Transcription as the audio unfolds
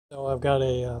So I've got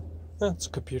it's a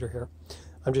computer here.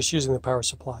 I'm just using the power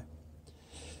supply.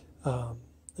 I'm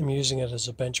using it as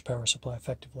a bench power supply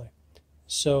effectively.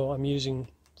 So I'm using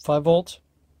 5 volt,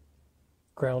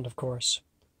 ground of course,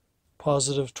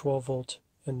 positive 12 volt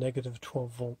and negative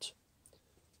 12 volt.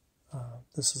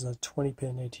 This is a 20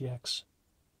 pin ATX.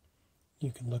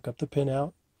 You can look up the pin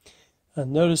out.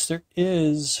 And notice there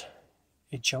is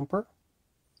a jumper,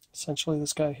 essentially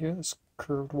this guy here, this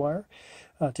curved wire.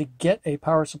 To get a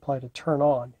power supply to turn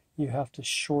on, you have to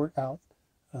short out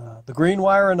the green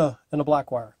wire and a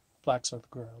black wire. Blacks are the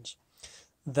grounds.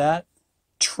 That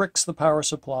tricks the power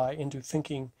supply into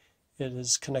thinking it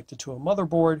is connected to a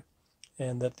motherboard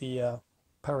and that the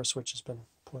power switch has been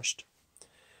pushed.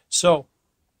 So,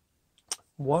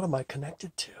 what am I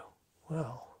connected to?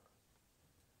 Well,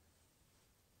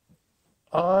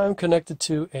 I'm connected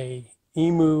to a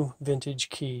EMU Vintage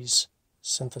Keys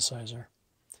synthesizer.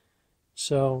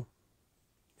 So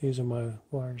these are my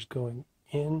wires going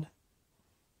in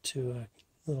to a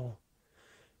little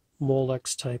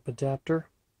Molex type adapter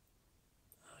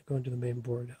going to the main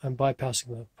board. I'm bypassing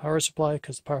the power supply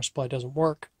because the power supply doesn't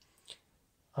work,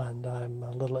 and I'm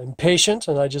a little impatient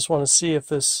and I just want to see if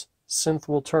this synth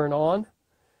will turn on.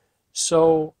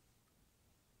 So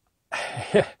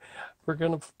we're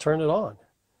going to turn it on.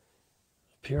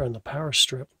 Up here on the power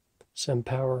strip, send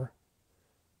power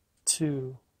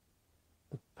to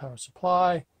the power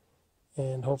supply,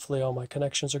 and hopefully all my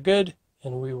connections are good,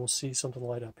 and we will see something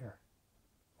light up here,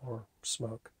 or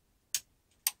smoke.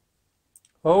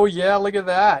 Oh yeah, look at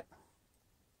that.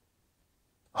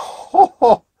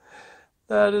 Oh,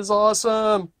 that is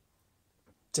awesome.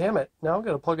 Damn it, now I'm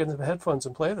going to plug into the headphones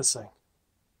and play this thing.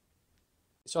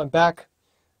 So I'm back.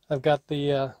 I've got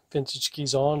the Vintage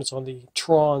Keys on. It's on the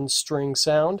Tron string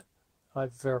sound.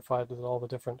 I've verified that all the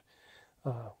different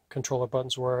controller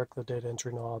buttons work, the data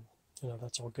entry knob,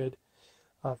 that's all good.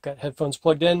 I've got headphones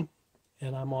plugged in,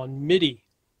 and I'm on MIDI.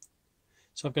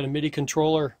 So I've got a MIDI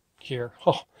controller here.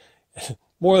 Oh,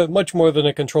 much more than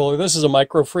a controller. This is a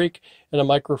Microfreak, and a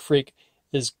Microfreak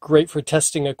is great for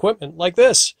testing equipment like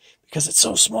this because it's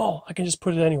so small. I can just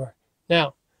put it anywhere.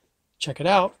 Now, check it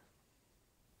out.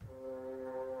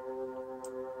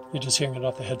 You're just hearing it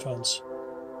off the headphones.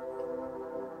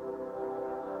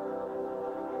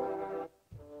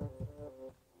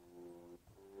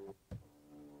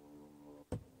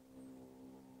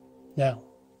 Now,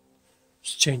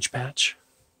 let's change patch.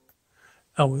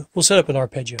 Oh, we'll set up an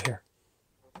arpeggio here.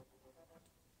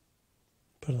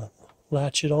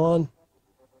 Latch it on.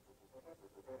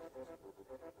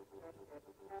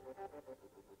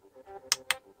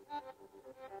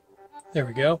 There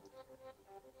we go.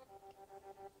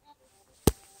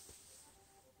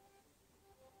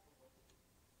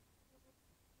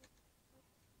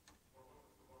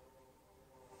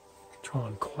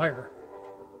 Tron choir.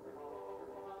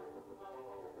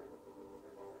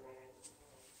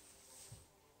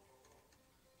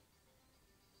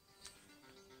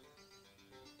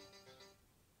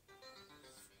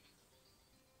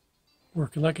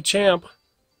 Working like a champ.